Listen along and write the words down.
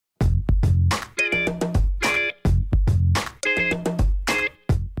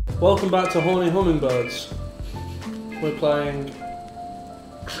Welcome back to Horny Hummingbirds. We're playing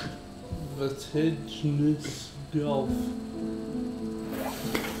Vertiginous Golf.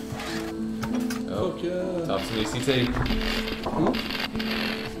 Oh, fuck yeah. time some ECT.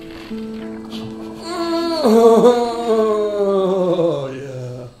 Oh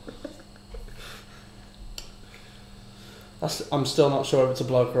yeah. I'm still not sure if it's a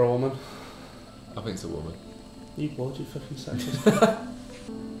bloke or a woman. I think it's a woman. You would, you fucking sexist.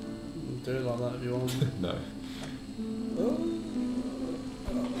 Do it like that if you want. No.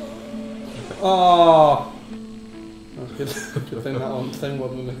 Oh! That's good. Good thing that one thing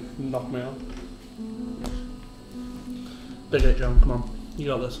wouldn't knock me off. Big it, John, come on. You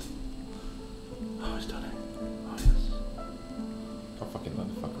got this. Oh, he's done it. Oh, yes. I'll fucking let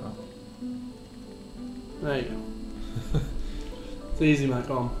the fucker up. There you go. It's easy, mate,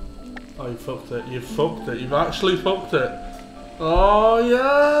 come on. Oh, you fucked it. You fucked it. You've actually fucked it. Oh,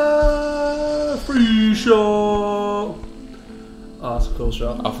 yeah! Free shot! Oh, that's a cool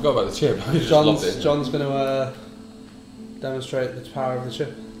shot. I forgot about the chip. I just lobbed it. John's going to demonstrate the power of the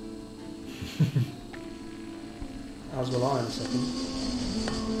chip. As will I in a second.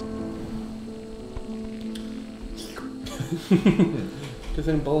 Good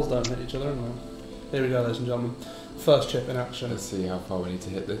thing balls don't hit each other, isn't it? Here we go, ladies and gentlemen. First chip in action. Let's see how far we need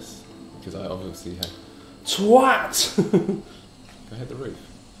to hit this. Because I obviously have... Twat! Can I hit the roof?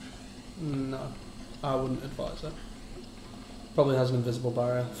 No, I wouldn't advise it. Probably has an invisible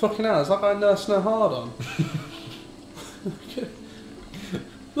barrier. Fucking hell, it's like I nursed no hard on.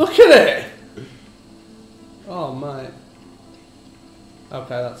 Look at it! Oh, mate. Okay,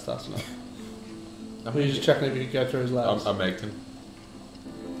 that's enough. Were you just checking if you could go through his legs? I made him.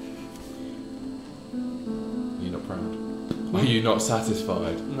 Are you not proud? Are you not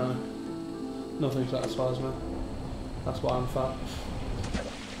satisfied? No. Nothing satisfies me. That's why I'm fat.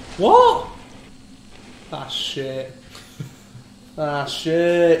 What? Ah, shit. Ah,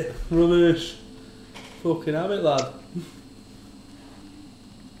 shit. Rubbish. Fucking have it, lad.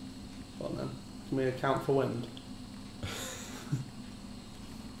 What then? Can we account for wind?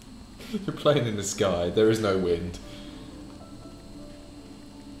 You're playing in the sky. There is no wind.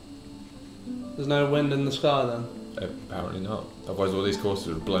 There's no wind in the sky then? Apparently not. Otherwise all these courses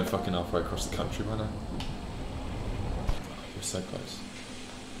would have blown fucking halfway across the country by now. You're so close.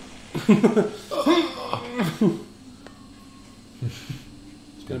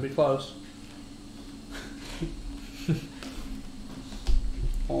 It's going to be close.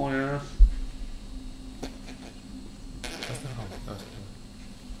 Oh yeah. That's not hard. That's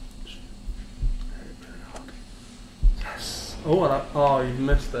Yes. Oh, you've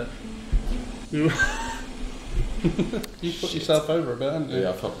missed it. You you put yourself over a bit, haven't you? yeah,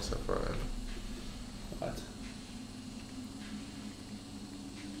 I fucked myself right over. Right.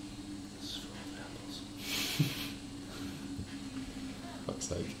 This is for all the apples. Fuck's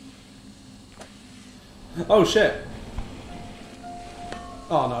sake. Oh shit!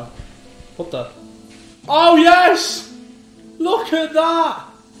 Oh no. What the? Oh yes! Look at that!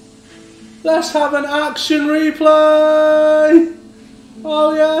 Let's have an action replay!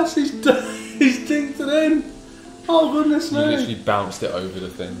 Oh yes, he's dinked it in! Oh goodness You me! literally bounced it over the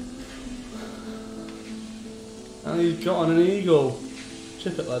thing. And he's got on an eagle.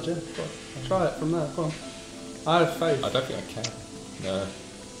 Chip it, lad, yeah. Go on. Try it from there, come on. I have faith. I don't think I can. No.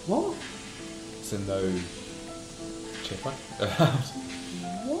 What? It's a no chip.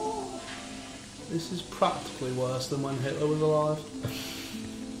 What? This is practically worse than when Hitler was alive.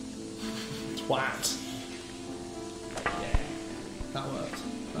 Twat. Yeah. That worked.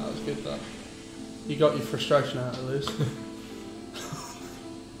 That was good though. You got your frustration out at least.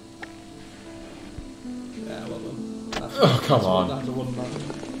 Yeah, well done. Come on. That's a wooden match.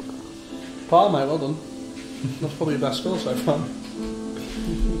 Par, mate, well done. That's probably your best score so far.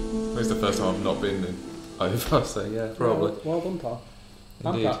 It's the first time I've not been in over, so yeah, probably. Well done, Par.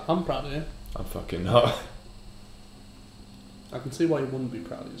 Indeed. I'm proud of you. I'm fucking not. I can see why you wouldn't be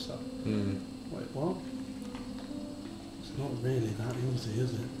proud of yourself. Mm. Wait, what? It's not really that easy,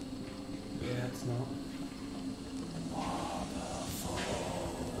 is it? Yeah, it's not.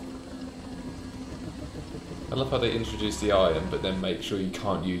 I love how they introduce the iron, but then make sure you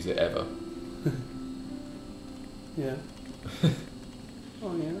can't use it ever. Yeah.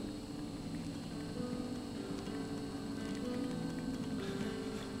 Oh, yeah.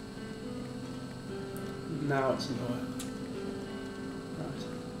 Now it's annoying. Right.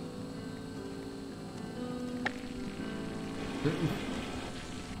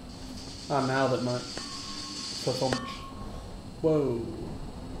 I nailed it, mate. For thump. Whoa.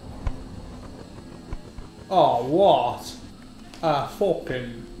 Oh, what? Ah,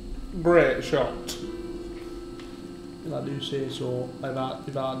 fucking Great shot. If I do say so,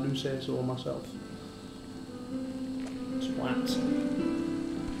 if I do say so myself. Swat.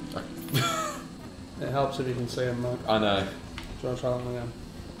 It helps if you can see him, mate. I know. Do you want to try that one again?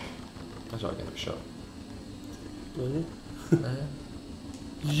 I'll try again, a shot. Will you?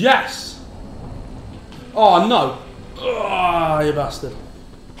 Yes! Oh no! Oh, you bastard.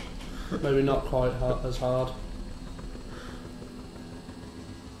 Maybe not quite as hard.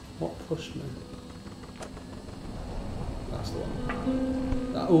 What pushed me? That's the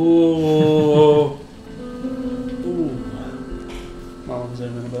one. Ooh! Ooh. Might want to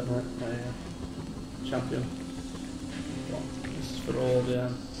zoom in a bit, mate. There you go. Champion. This is for all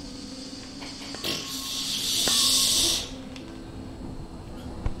the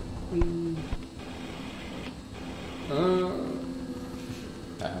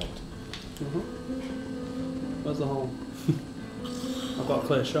That helped. Where's the hole? I've got a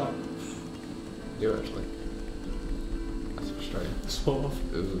clear shot. You actually. That's frustrating. Sort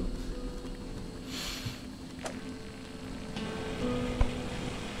of. Ooh.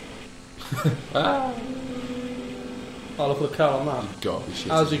 Ah! Oh, look at the car on that. You've got to be shitting.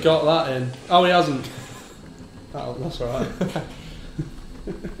 How's he got that in? Oh, he hasn't. Oh, that's alright.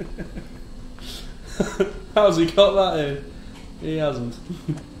 How's he got that in? He hasn't.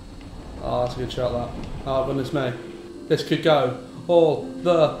 Oh, that's a good shot, that. Oh, goodness me. This could go all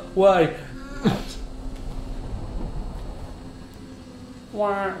the way out.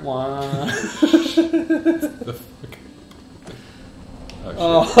 Wah, wah. The fuck?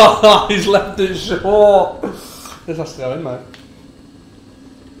 Oh, he's left it short. This has to go in, mate.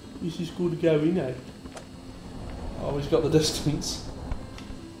 This is good to go in, eh? Oh, he's got the distance.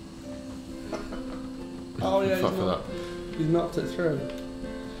 Oh yeah, he's knocked it through.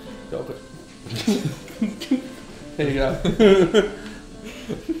 Got a bit. Here you go. Take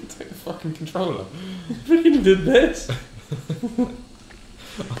the fucking controller. You freaking did this. I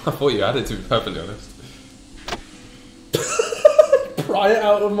thought you had it, to be perfectly honest. Pry it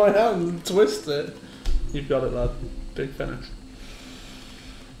out of my hand and twist it. You've got it, lad. Big finish.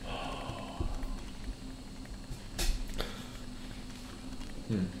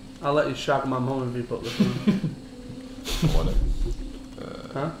 I'll let you shag my mum if you put this on. I want it.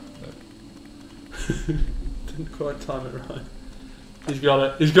 Huh? No. Didn't quite time it right. He's got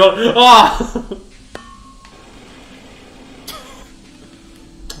it. He's got it. Ah!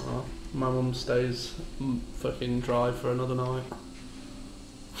 Oh, my mum stays fucking dry for another night.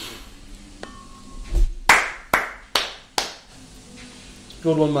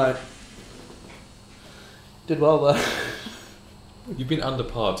 Good one, mate. Did well there. You've been under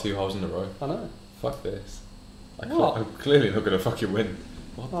par 2 holes in a row. I know. Fuck this. What? I'm clearly not going to fucking win.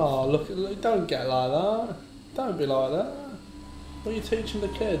 What the Oh, look, don't get like that. Don't be like that. What are you teaching the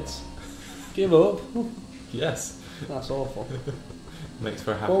kids? Give up. Yes. That's awful. Makes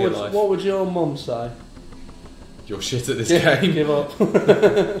for a happier life. What would your mum say? You're shit at this game. Give up.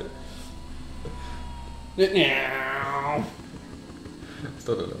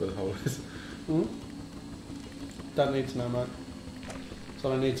 Still don't know where the hole is. Hmm? Don't need to know, mate. It's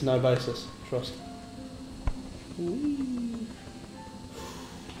on a need to know basis. Trust. Whee.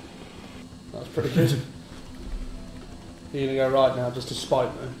 That's pretty good. You're gonna go right now just to spite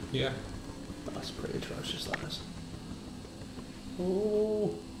me? Yeah. That's pretty atrocious, that is.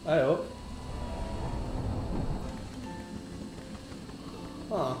 Oh, hey up.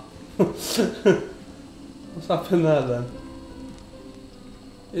 Ah. What's happened there then?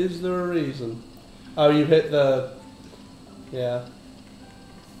 Is there a reason? Oh, you hit the... Yeah.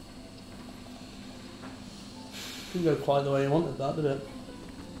 Didn't go quite the way you wanted that, did it?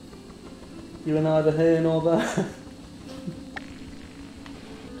 You were neither here nor there.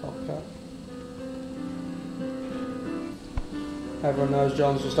 Top cat. Everyone knows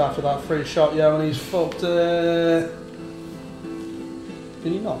John's just after that free shot, yeah, and he's fucked it.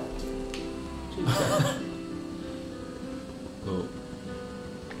 Can you not? Jesus. Oh.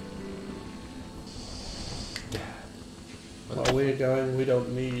 Where we're going, we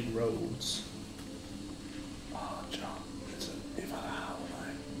don't need roads. Oh, John, you've had a howl,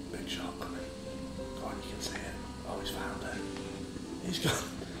 mate. Big shot coming. Go on, you can see it. Oh, he's found it.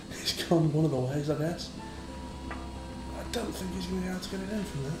 He's gone one of the ways, I guess. I don't think he's going to be able to get it in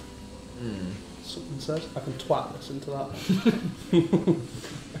from there. Something says. I can twat this into that.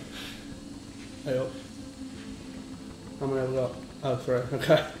 Hey up. How many have we got? Oh, 3.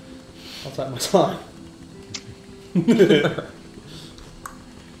 Okay. I'll take my time.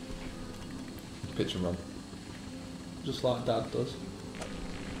 Pitch and run. Just like Dad does.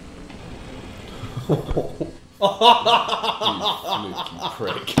 You fluky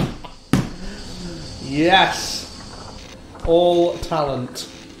prick. Yes! All talent.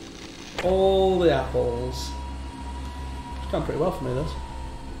 All the apples. It's gone pretty well for me, this.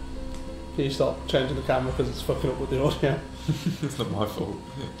 Can you stop changing the camera because it's fucking up with the audio? It's not my fault.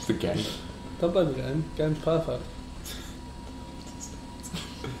 It's the game. Don't blame the game. Game's perfect.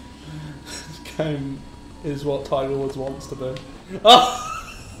 This game is what Tiger Woods wants to do. Oh!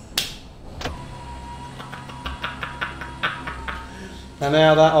 And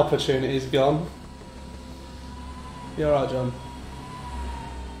now that opportunity's gone. You alright, John?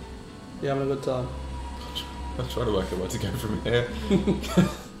 You having a good time? I'm trying to work out where to go from here.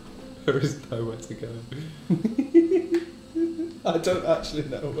 There is nowhere to go. I don't actually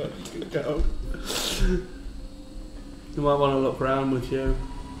know where to go. You might want to look around with you.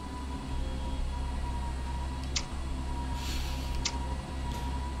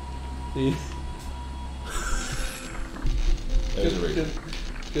 Yeah. There's a reason.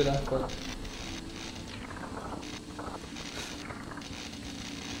 Good effort.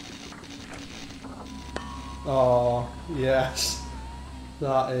 Oh, yes.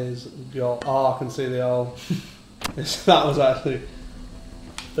 That is gold. Oh, I can see the hole. That was actually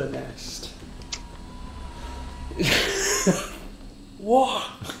the nest. What?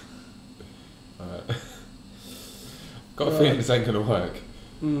 Got a feeling this ain't gonna work.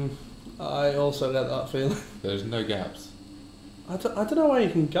 I also get that feeling. There's no gaps. I don't know where you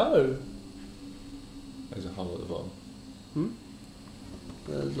can go. There's a hole at the bottom.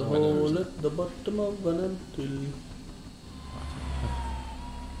 There's a hole at the bottom of an empty.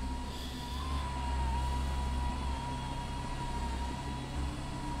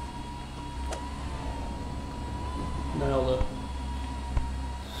 Nailed it.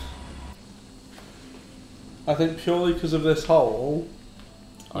 I think purely because of this hole,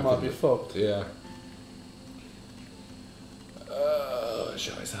 I might be fucked. Yeah.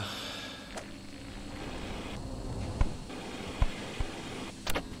 Scheiße.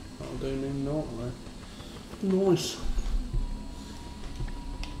 That'll do me naughty. Nice.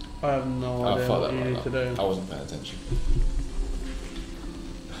 I have no idea what you need to do. I wasn't paying attention.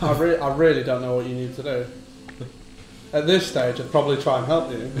 I really don't know what you need to do. At this stage, I'd probably try and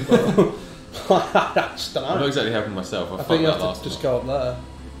help you, but I just don't know. I'm not exactly helping myself. I think you have to just go up there.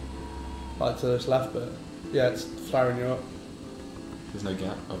 Like to this left bit. Yeah, it's flaring you up. There's no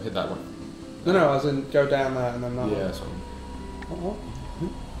gap. I've hit that one. No, as in go down there and then that one. Yeah, that's one. What?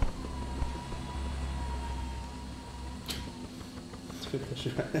 It's good for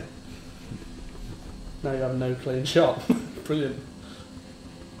you. Now you have no clean shot. Brilliant.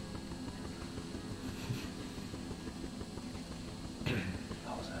 That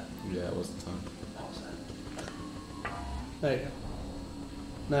was it. Yeah, it was the time. That was it. There you go.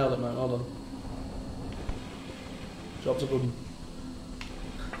 Nailed it, mate. Well done. Job's a good one.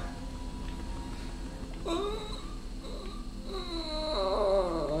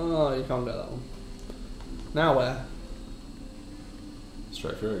 Oh, you can't get that one. Now where?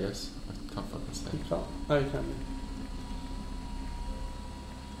 Straight through, I guess. I can't fucking say. You can't. Oh, you can.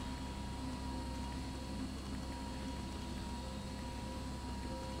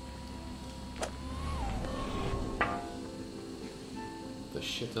 The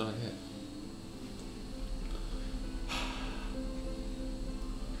shit did I hit?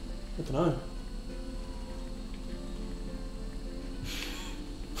 I don't know.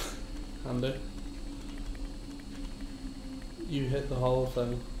 Andy, you hit the whole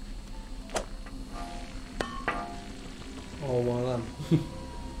thing. Or one of them.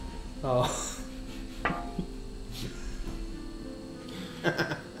 Oh.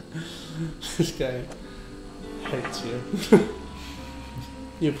 This game hates you.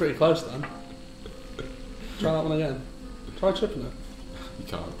 You're pretty close then. Try that one again. Try chipping it. You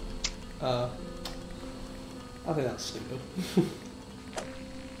can't. I think that's stupid.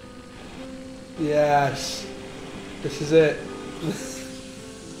 Yes. This is it.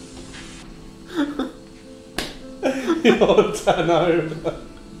 You're 10 over.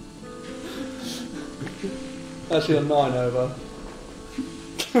 Actually, you're 9 over.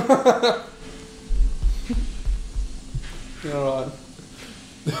 You're alright.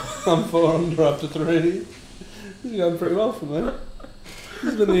 I'm 4 under after 3. This is going pretty well for me. This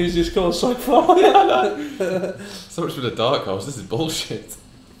has been the easiest course so far. So much for the dark holes, this is bullshit.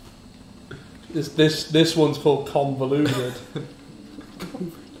 This one's called convoluted.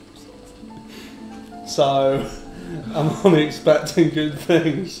 So I'm only expecting good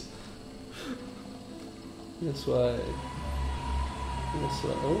things. This way. This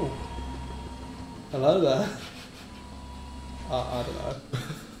way. Oh. Hello there. I don't know.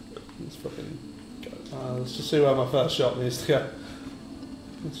 Let's fucking go. Let's just see where my first shot needs to go.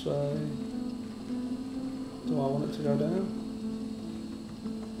 This way. Do I want it to go down?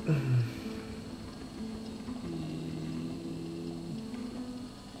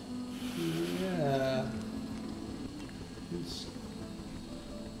 Yeah. Let's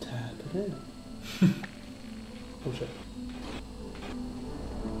tap it in. Oh shit.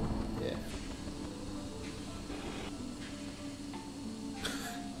 Yeah.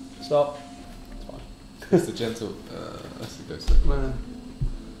 Stop. It's fine. It's the gentle. That's the ghost thing. Man.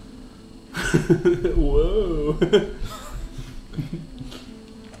 Whoa.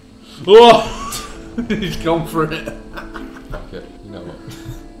 Whoa! He's gone for it. Fuck it. You know what?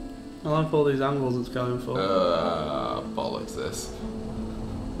 I like all these angles it's going for. Bollocks this.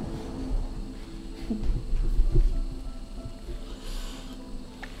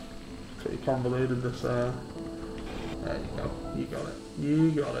 Pretty convoluted this. There you go. You got it.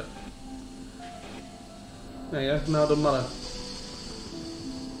 You got it. There you go. Now it doesn't matter.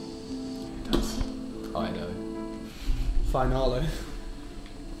 It does. I know. Finale.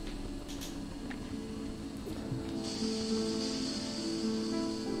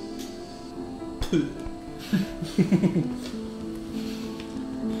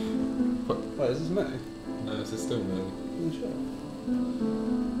 Wait, is this me? No, it's still me. Are you sure?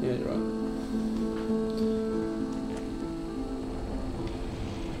 Yeah, you're right.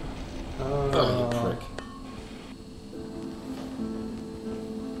 Oh, you prick.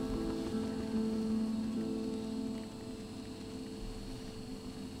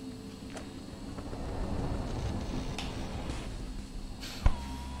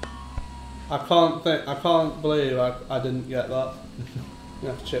 I can't believe I didn't get that. You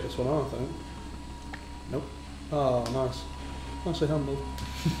have to check this one out, I think. Nope. Oh, nice. Nicely handled.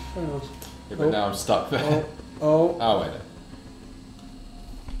 Very nice. Yeah, but now I'm stuck there. Oh. Oh, wait. No.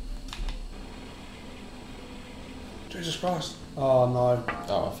 Jesus Christ. Oh, no.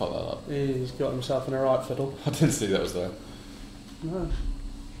 Oh, I fucked that up. He's got himself in a right fiddle. I didn't see that was there. No.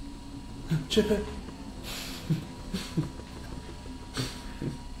 Chip it.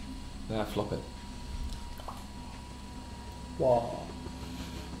 Nah, flop it. Wow.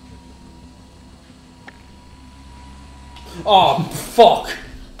 Oh, fuck!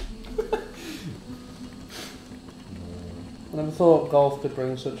 I never thought golf could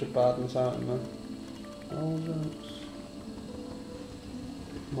bring such a badness out in me. Oh, jokes.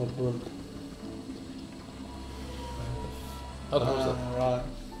 My blood. Oh, the hole's there. Right.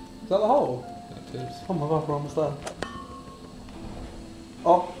 Is that the hole? It is. Oh my god, we're almost there.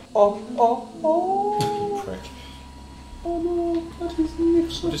 Oh. You prick. Oh no, that is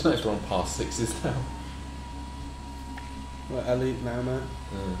magnificent. I just noticed we're on past sixes now. We're elite now, mate.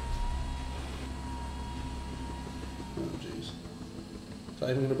 Mm. Oh jeez. Is that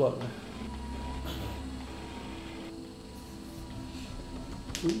even gonna block me?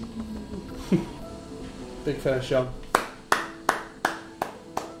 Big finish, John.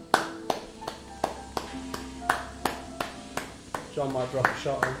 John might drop a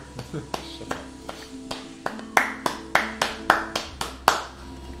shot on.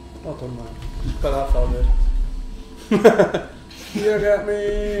 Well done, man. But that felt good. You got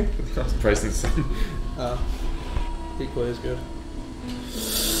me! That's praising some. Equally as good.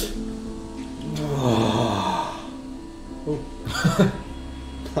 Oh.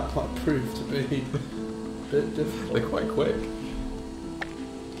 That might prove to be a bit difficult. They're quite quick.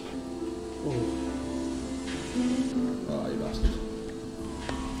 Oh, you bastard.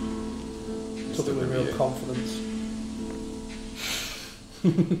 Took it with real confidence.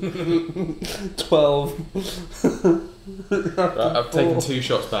 12. Right, I've taken 2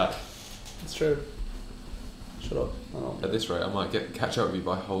 shots back. It's true. Shut up. Hang on. At this rate, I might catch up with you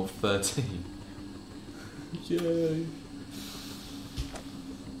by hole 13. Yay.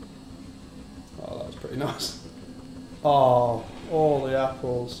 Oh, that was pretty nice. Oh, all the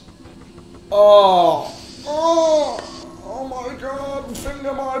apples. Oh my god,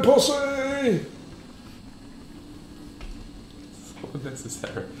 finger my pussy! So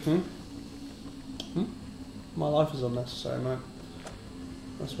unnecessary. My life is unnecessary, mate.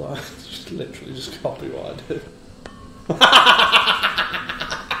 That's why I just literally just copy what I do.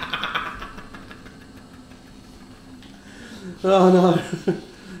 Oh no,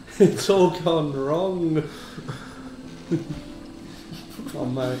 it's all gone wrong. Oh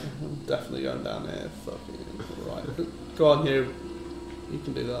mate, I'm definitely going down here. Fucking right. Go on, you. You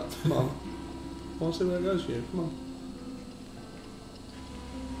can do that. Come on. I want to see where it goes for you. Come on.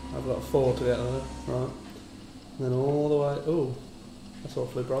 I've got 4 to get there. Right. And then all the way. Oh, that's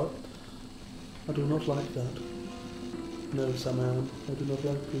awfully bright. I do not like that. No, Sam, I do not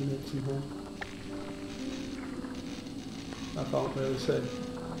like being next to her. I can't really see. I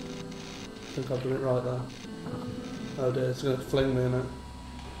think I've done it right there. Oh dear, it's gonna fling me in it.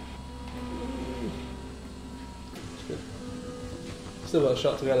 It's good. Still got a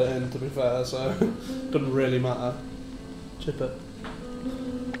shot to get it in, to be fair, so doesn't really matter. Chip it.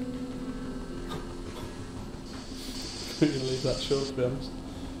 I'm gonna leave that short, to be honest.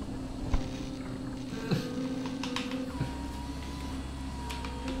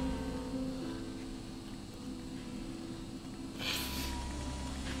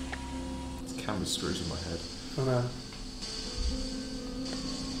 Camera screws in my head. I know.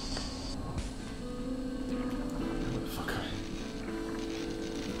 Fuck.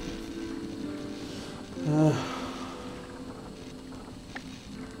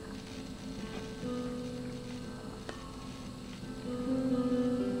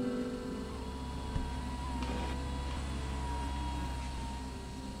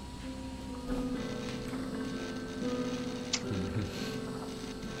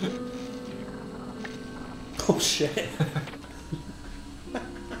 Oh shit.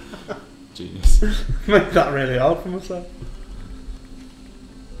 Genius. Made that really hard for myself.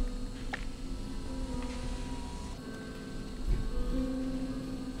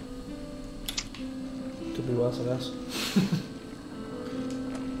 Could be worse, I guess.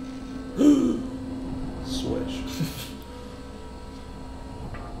 Swish.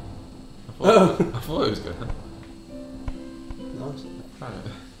 I thought it was good. Nice. Right.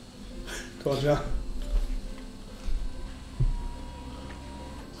 Come on, Jack.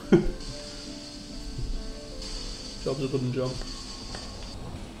 Job's a good jump.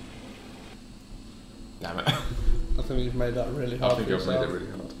 Damn it. I think you've made that really hard. I think for I've made yourself. it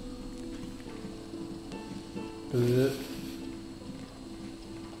really hard.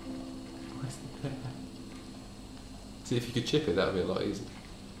 See, if you could chip it, that would be a lot easier.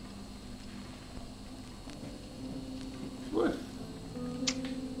 Would.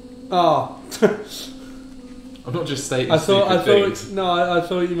 Oh. I'm not just stating I stupid things. I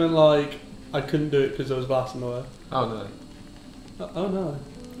thought you meant like I couldn't do it because there was glass in the way. Oh no. Oh no.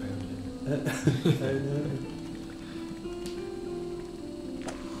 Oh no.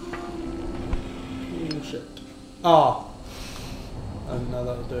 Oh shit. Ah. I didn't know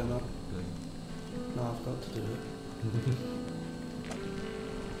that was doing that. No, I've got to do it.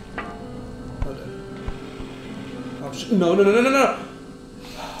 Okay. Oh shit. No.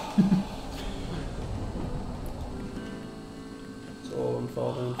 It's all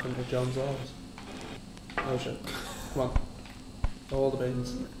unfolding in front of John's eyes. Oh shit. Come on. All the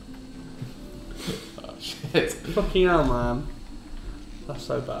beans. Oh shit. Fucking hell, man. That's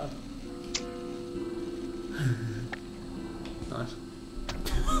so bad. Nice.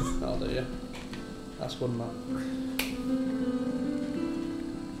 That'll do you. That's one map.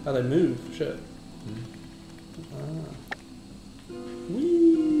 Oh, they move. Shit. Ah.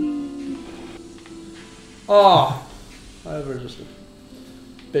 Whee! Oh! I over-adjusted.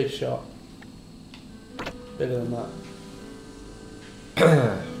 Big shot. Bigger than that.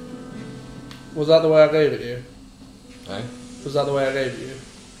 Was that the way I gave it you? Eh? Was that the way I gave it you?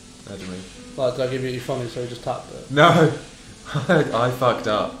 How do you mean? Like, did I give it you funny so you just tapped it? No! I fucked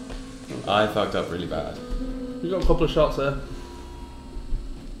up. I fucked up really bad. You got a couple of shots there.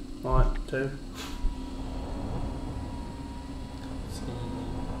 Right, 2.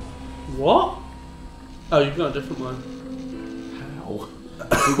 What? Oh, you've got a different one. How?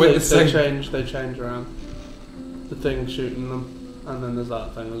 We went the same. They change around. The thing shooting them, and then there's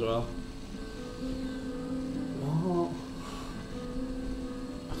that thing as well. What?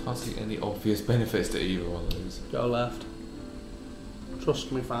 I can't see any obvious benefits to either one of those. Go left.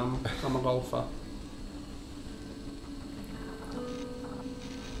 Trust me, fam. I'm a golfer. I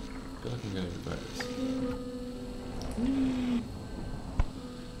feel like I'm going to regret this.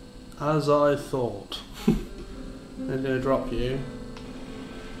 As I thought. They're going to drop you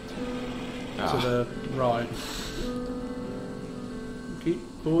to the right. Keep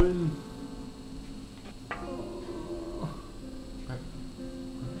going.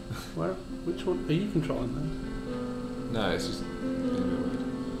 Where? Which one? Are you controlling this? No, it's just being a bit weird.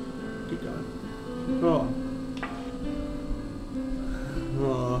 Keep going. Oh.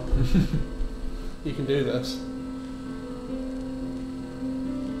 Oh. You can do this.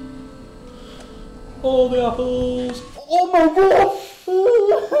 All the apples! Oh my god!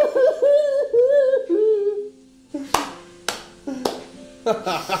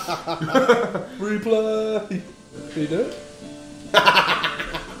 Replay! Can you do it?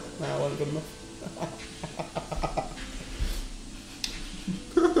 Nah, wasn't good enough.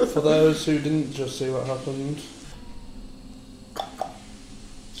 For those who didn't just see what happened,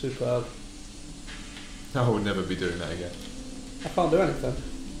 superb. I will never be doing that again. I can't do anything.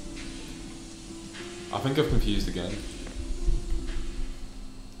 I think I've confused again.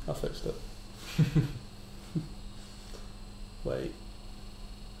 I fixed it. Wait.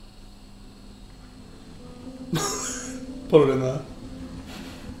 Put it in there.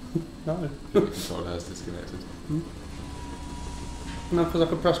 No. The controller has disconnected. No, because I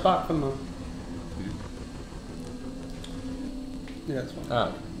could press back, couldn't I? Yeah, it's fine.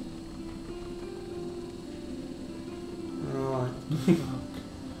 Ah. Right.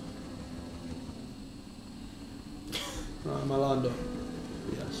 Right, am I lined up?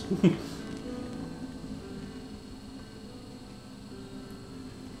 Yes.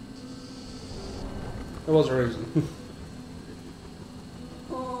 There was a reason.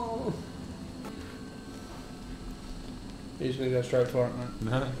 Oh. You're just going to go straight for it, mate.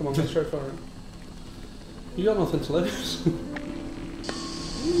 No. Come on, go straight for it. You got nothing to lose.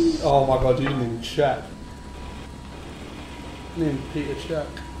 Oh my god, you didn't even check. You didn't even Peter check.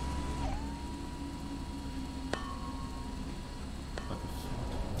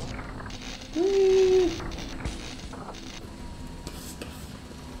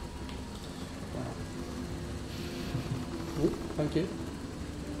 Ooh, thank you.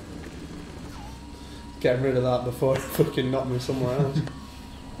 Getting rid of that before it fucking knocked me somewhere else.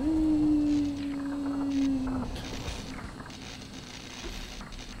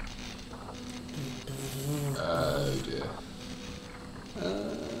 Oh dear.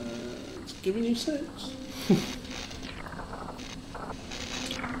 It's giving you 6.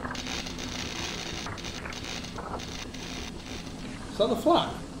 Is that the flag?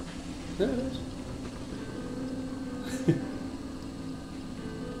 Yeah, it is.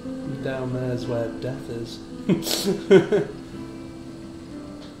 Down there's where death is. Yeah.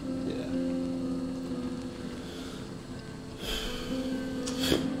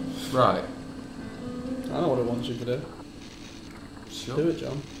 Right. I know what it wants you to do. Sure. Do it,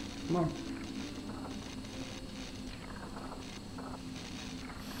 John. Come on.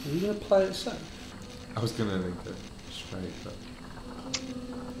 Are you going to play it safe? I was gonna link it straight, but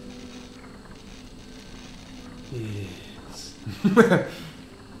Yes.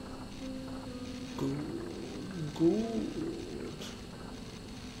 Good. Good.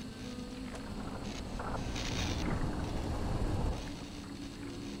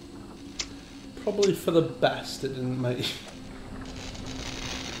 Probably for the best it didn't make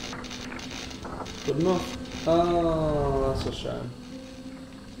good enough. Oh, that's a shame.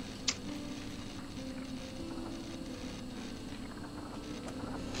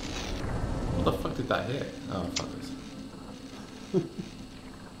 what the fuck did that hit? Oh fuck this.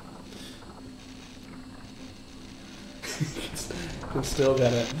 Can still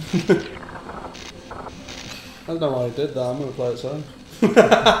get it. I don't know why I did that. I'm going to play it safe. I'm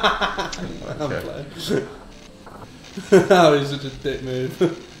playing. That was such a dick move.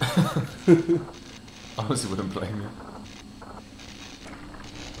 I honestly wouldn't blame you.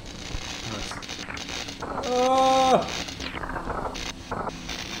 Nice. Ah!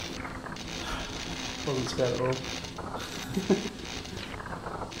 Wasn't scared at all.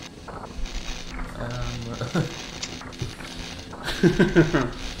 A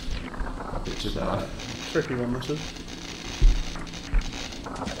bit juvenile. Tricky one, this is.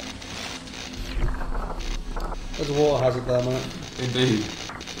 There's a water hazard there, mate. Indeed.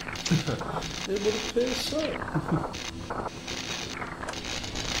 It would appear so.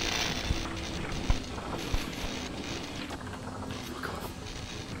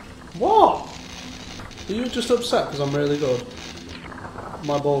 What? Are you just upset because I'm really good?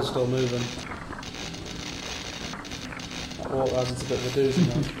 My ball's still moving. That water hazard's a bit of a doozy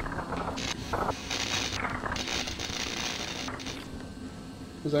now.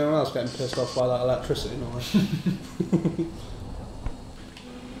 Is anyone else getting pissed off by that electricity noise?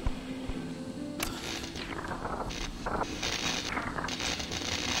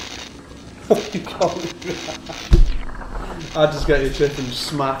 You can't. I'd just get your chip and just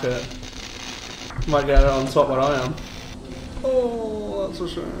smack it. Might get it on top where I am. Oh, that's a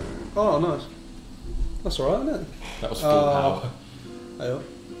shame. Oh, nice. That's alright, isn't it? That was full power. Hey up.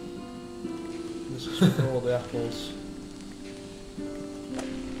 This is for all the apples.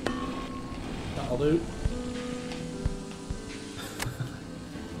 That'll do.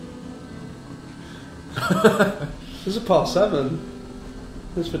 This is a par 7.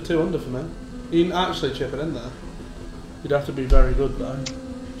 This is for 2 under for me. You can actually chip it in there. You'd have to be very good though. Do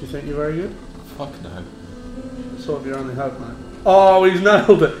you think you're very good? Fuck no. Sort of your only hope, mate. Oh, he's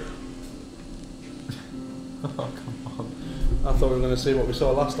nailed it! Oh, come on. I thought we were going to see what we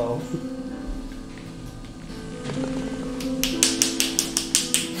saw last hole.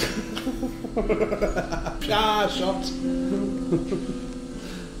 Ah, shot!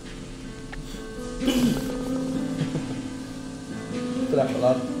 Good effort,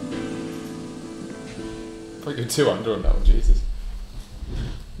 lad. I thought you were 2 under on that one, Jesus.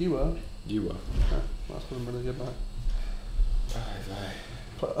 You were? You were. Yeah, that's been really good, mate. Aye.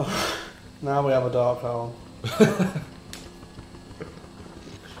 But, now we have a dark hole.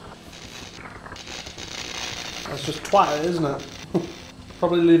 That's just twat it, isn't it?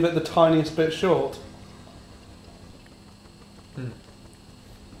 Probably leave it the tiniest bit short.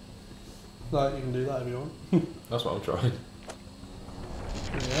 Like, you can do that if you want. That's what I'm trying.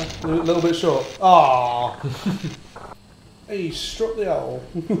 Yeah, a little bit short. Ah, hey, you struck the hole.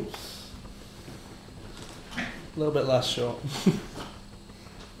 A little bit less short.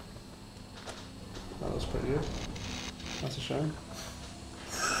 That looks pretty good. That's a shame.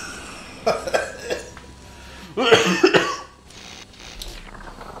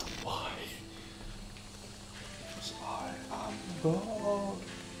 Why? Because I am God.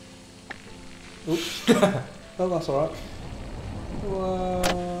 Oops. Oh, that's alright.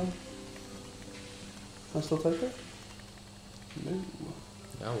 Can I still take it? No.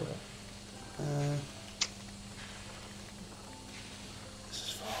 Now where? This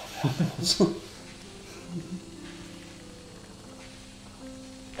is for all the animals.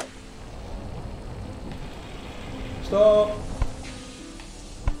 Stop!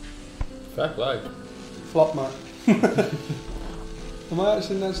 Fair play. Flop, mate. Am I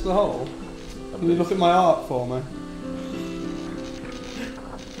actually next to the hole? Can you look at my art for me?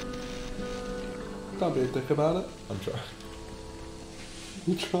 Don't be a dick about it. I'm trying.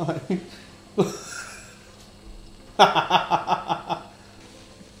 I'm trying. I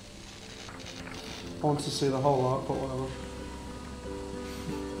want to see the whole art, but whatever.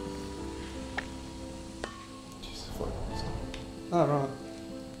 Jesus, what? Oh, right.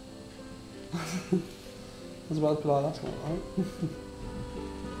 I was about to be like, that's not right.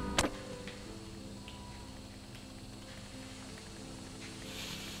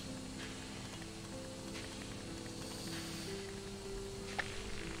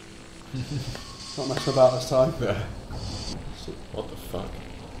 Not messing about this time. Yeah. What the fuck?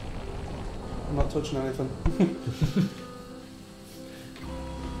 I'm not touching anything.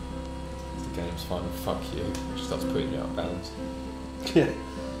 The game's fine, fuck you. It just starts putting you out of bounds. Yeah.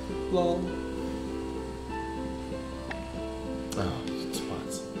 Lol. Oh, you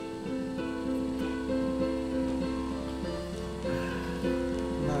twat.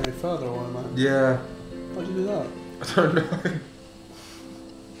 No, you're further away, man. Yeah. Why'd you do that? I don't know.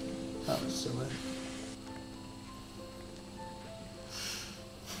 That was silly.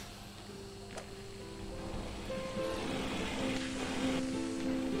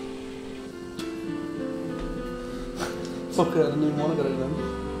 Fuck it, I didn't even want to go to them.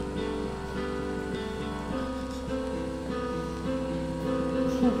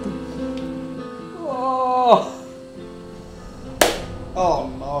 Oh! Oh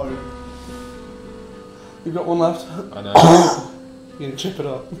no. You've got one left. I know. You can chip it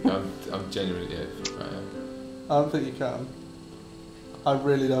up. I'm genuinely, yeah, I am. I don't think you can. I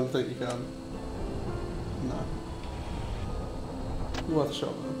really don't think you can. No. You're worth a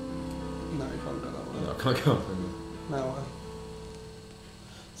shot though. No, you can't go that way. No, I can't go. No way.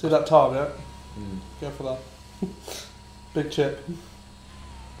 See that target? Mm. Go for that. Big chip.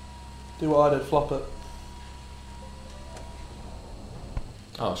 Do what I did, flop it.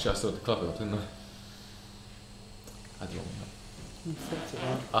 Oh shit, I still had the club up, didn't I? I don't know. You fucked it,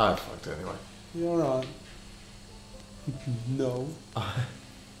 man. I fucked it anyway. You alright? No.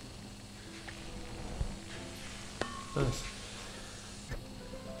 Nice.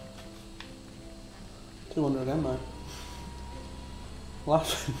 200 again, mate.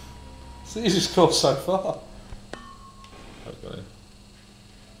 Laughing. See, you just scored so far. I've got it.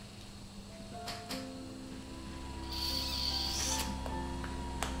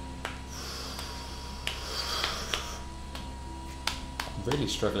 I'm really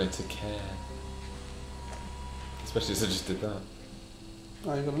struggling to care. Especially as I just did that.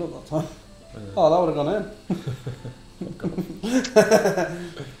 Oh, you got a look that time. Yeah. Oh, that would have gone in.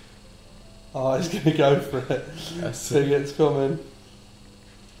 Oh, he's going to go for it. Think it's coming.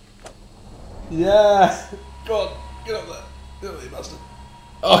 Yeah! God, get up there. Get up there, you bastard.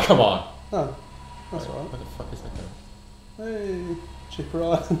 Oh, come on! Oh, that's Wait, alright. where the fuck is that going? Hey, Chipper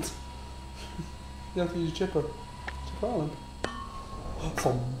Island. You have to use Chipper. Chipper Island.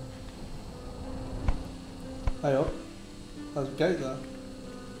 Hey up. There's a gate there.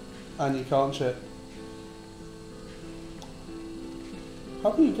 And you can't chip.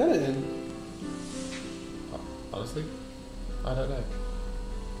 How can you get it in? Honestly? I don't know.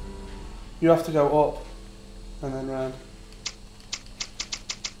 You have to go up and then round.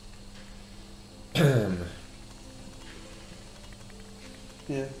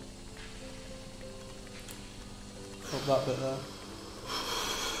 Yeah. Up that bit there.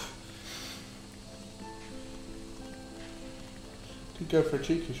 Could go for a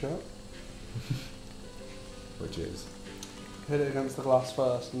cheeky shot. Which is? Hit it against the glass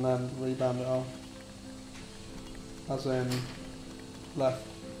first and then rebound it off. As in, left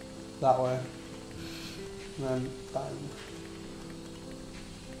that way. And then bang.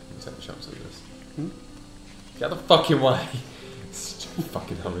 Take a chance at this. Hmm? Get the fucking way! Such a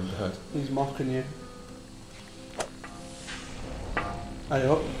fucking hummingbird. He's mocking you. Hey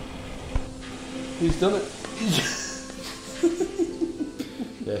up. He's done it.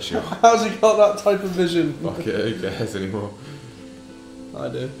 Yeah, sure. How's he got that type of vision? Fuck it, who cares anymore? I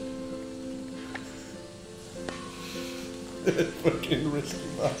do. Fucking risky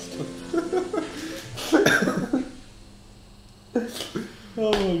bastard.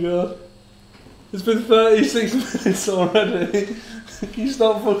 Oh my god. It's been 36 minutes already. Can you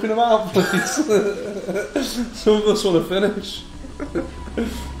stop fucking him out, please? Some of us want to finish.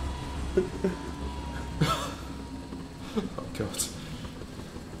 Oh god.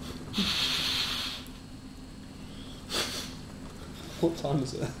 What time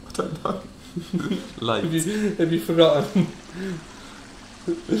is it? I don't know. Late. Have you forgotten?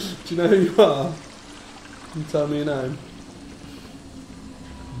 Do you know who you are? Can you tell me your name?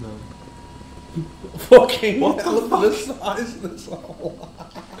 No. Fucking What the hell, fuck? the size of this hole.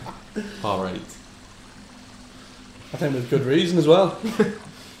 R8. I think with good reason as well. See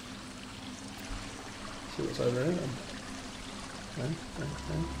what's over here then.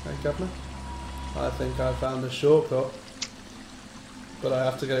 Hey, Governor. I think I found a shortcut. But I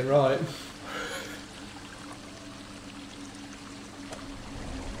have to get it right.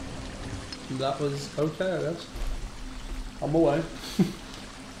 That was okay, I guess. I'm away.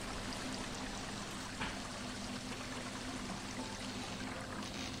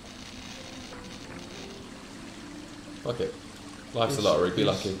 Fuck it. Life's a lottery, be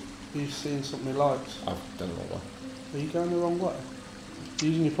lucky. You've seen something you liked. I've done it the wrong way. Are you going the wrong way?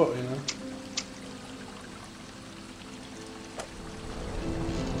 You're using your putter, you know?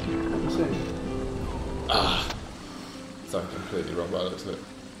 What are you seeing? Ah! So I'm completely wrong by the looks of it.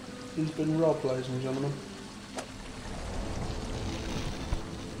 He's been robbed, ladies and gentlemen.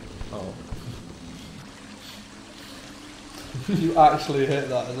 Oh. You actually hit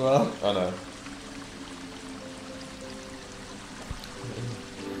that as well. I know.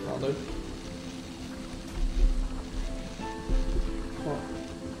 That'll do. What?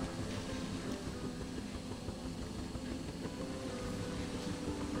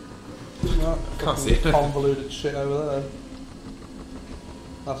 That Can't see it. convoluted shit over there.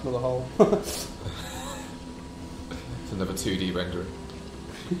 That's another hole. It's another 2D rendering.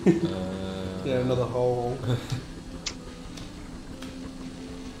 Yeah, another hole.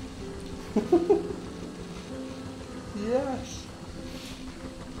 Yes.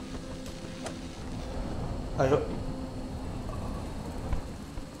 I hope.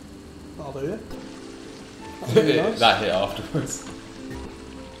 I'll do it. That'll be nice. That hit afterwards.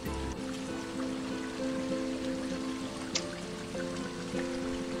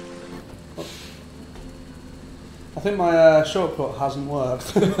 I think my shortcut hasn't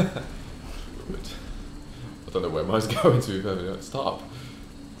worked. Good. I don't know where mine's going to. But stop.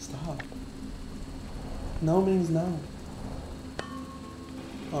 Stop. No means no.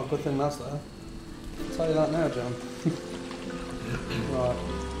 Oh, good thing that's there. I'll tell you that now, John. Right.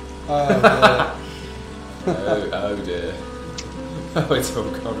 Oh dear. Oh, it's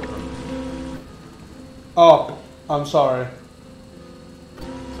all gone wrong. Oh, I'm sorry.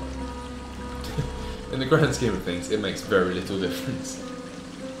 In the grand scheme of things, it makes very little difference.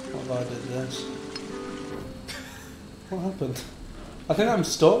 What have I did this? What happened? I think I'm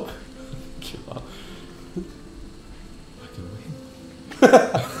stuck. You are. I can win.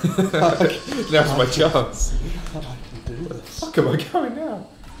 Now's my chance. I can do Where the this. fuck am I going now?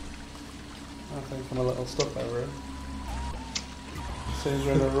 I think I'm a little stuck over here. Seems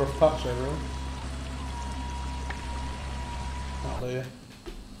we're in a rough patch over here. That'll do you.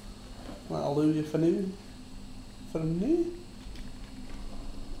 That'll do you for new. For new?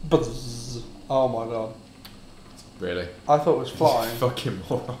 Buzz. Oh my god. Really? I thought it was flying. Fucking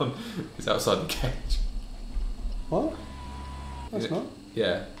moron. It's outside the cage. What? That's Yeah. not.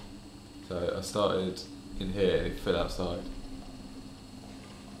 Yeah. So I started in here and it fell outside.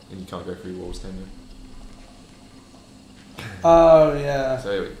 And you can't go through walls, can you? Oh yeah.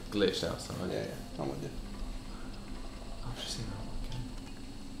 So it glitched outside. Yeah, yeah. I'm with you. I've just seen that one.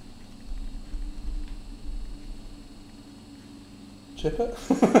 Chip it?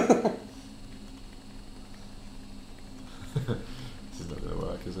 This is not going to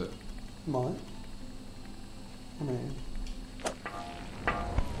work, is it? Might. I mean,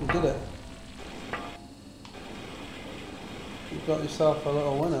 you did it. You got yourself a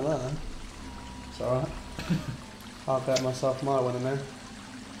little winner there. It's alright. I'll get myself my winner now.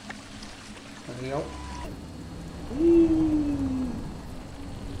 There you go. Whee!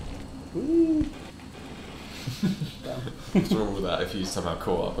 Whee! What's wrong with that? If you somehow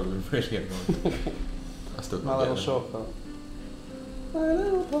caught up, I'd have been really annoyed. I still My little shortcut. My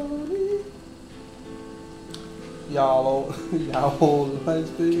little pony. Y'all always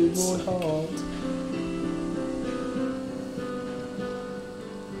be my heart.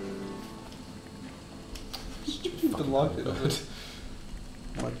 Didn't like it, did it?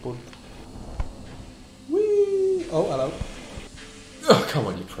 My bud. Whee! Oh, hello. Oh, come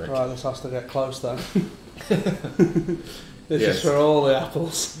on, you prick. Right, this has to get close then. This is for all the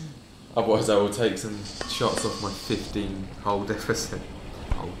apples. Otherwise, I will take some shots off my 15-hole deficit.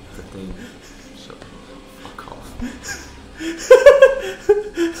 Oh, 15. Shut fuck off.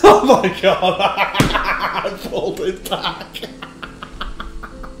 Oh my god! I pulled it back.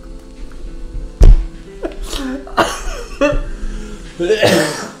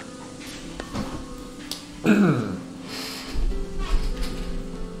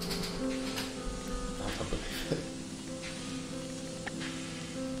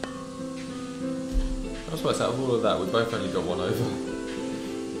 I suppose out of all of that, we both only got one over.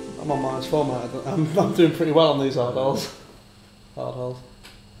 I'm on -4, mate. I'm doing pretty well on these hard holes. Hard holes.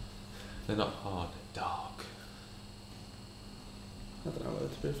 They're not hard, they're dark. I don't know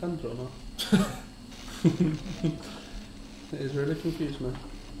whether to be offended or not. It has really confused me.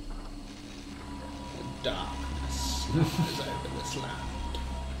 The darkness is over this land.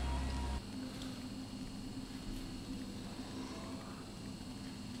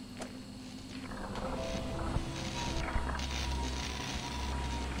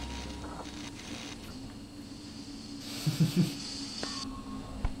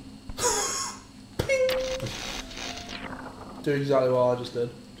 Do exactly what I just did.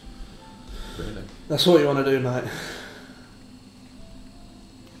 Really? That's what you want to do, mate.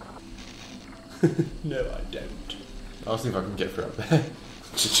 No, I don't. I'll see if I can get through up there.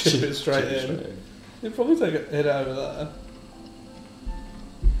 Just chip it straight in. You'd probably take it hit it over there.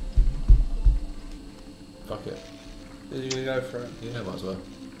 Fuck it. Are you going to go for it? Yeah, might as well.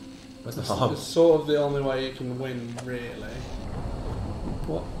 Where's the It's, harm? it's sort of the only way you can win, really.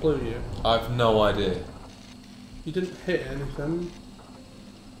 What blew you? I've no idea. You didn't hit anything.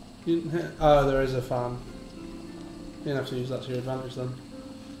 You didn't hit... Oh, there is a fan. You didn't have to use that to your advantage then.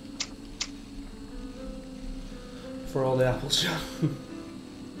 For all the apples, John.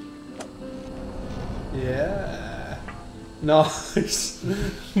 Yeah. Nice.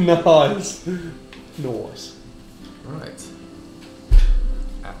 Nice. Nice. Right.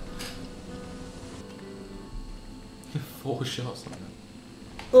 Ow. 4 shots on that.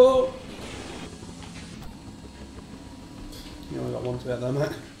 Oh! You only got one to get there,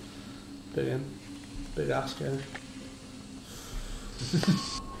 mate. Big in. Big ass game.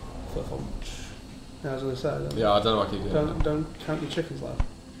 Yeah, I was going to say, Yeah, I don't know what I keep doing. don't count your chickens left.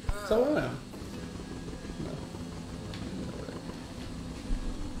 Is that what I am? No.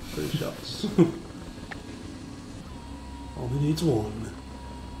 3 shots. Only needs 1.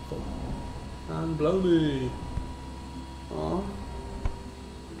 And blow me. Aw.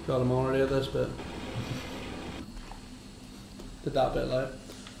 God, I'm already at this bit. Did that bit late.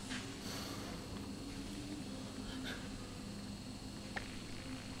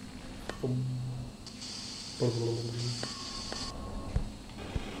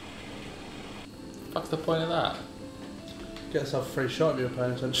 What's the point of that? Get yourself a free shot if you're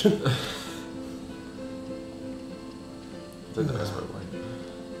paying attention. I don't know that's where it went.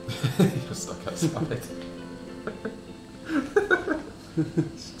 You're stuck outside.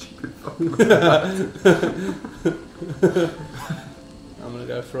 Stupid fuck. I'm gonna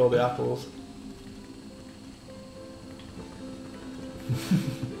go for all the apples.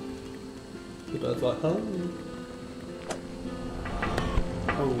 The bird's like, oh.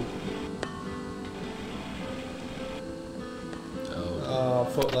 Oh. Oh,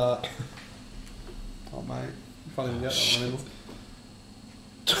 fuck that. Oh, mate. You can't even get that one anymore.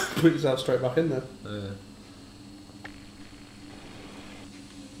 Put yourself straight back in there.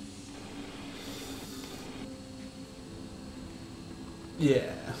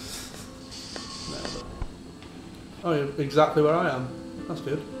 Yeah. Oh, you're exactly where I am. That's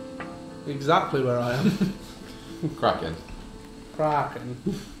good. Exactly where I am. Cracking. Cracking.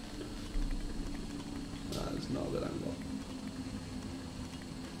 That is not a good angle.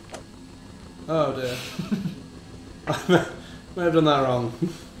 Oh dear. May have done that wrong.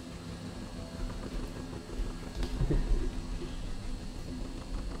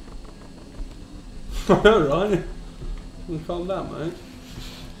 I know, right? Calm down, mate.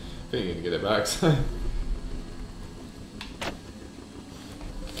 I think you're gonna get it back, so.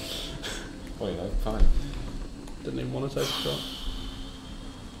 Well, you know, fine. Didn't even want to take a shot.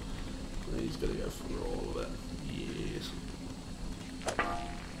 He's gonna go for all of it. Yes.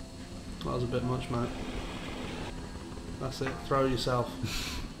 That was a bit much, mate. That's it. Throw yourself.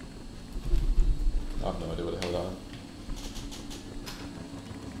 I have no idea what the hell that is.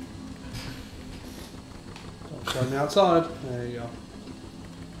 Don't show me outside. There you go.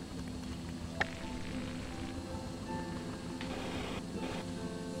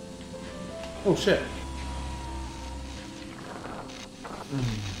 Oh shit.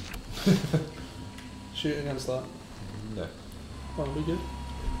 Shoot against that. No. Oh, we good.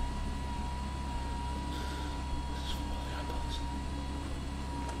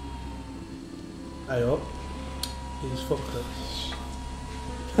 Hey up. He's fucked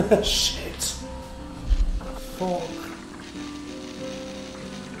it. Shit. Fuck.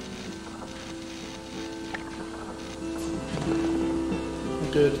 A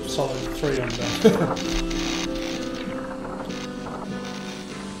good solid 3 under.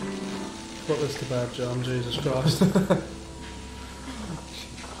 Put this to bed, John. Jesus Christ.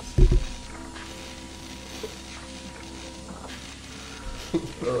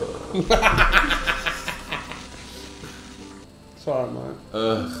 It's alright, mate.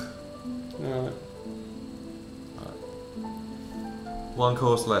 Ugh. Alright. One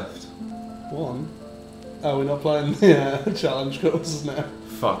course left. One? Oh, we're not playing the challenge courses now.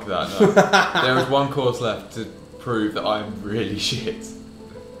 Fuck that, no. There is one course left to prove that I'm really shit.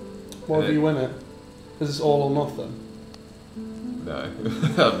 What if you win it? Is this all or nothing? No,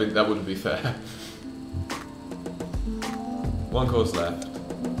 that wouldn't be fair. One course left,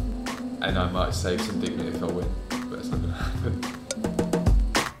 and I might save some dignity if I win.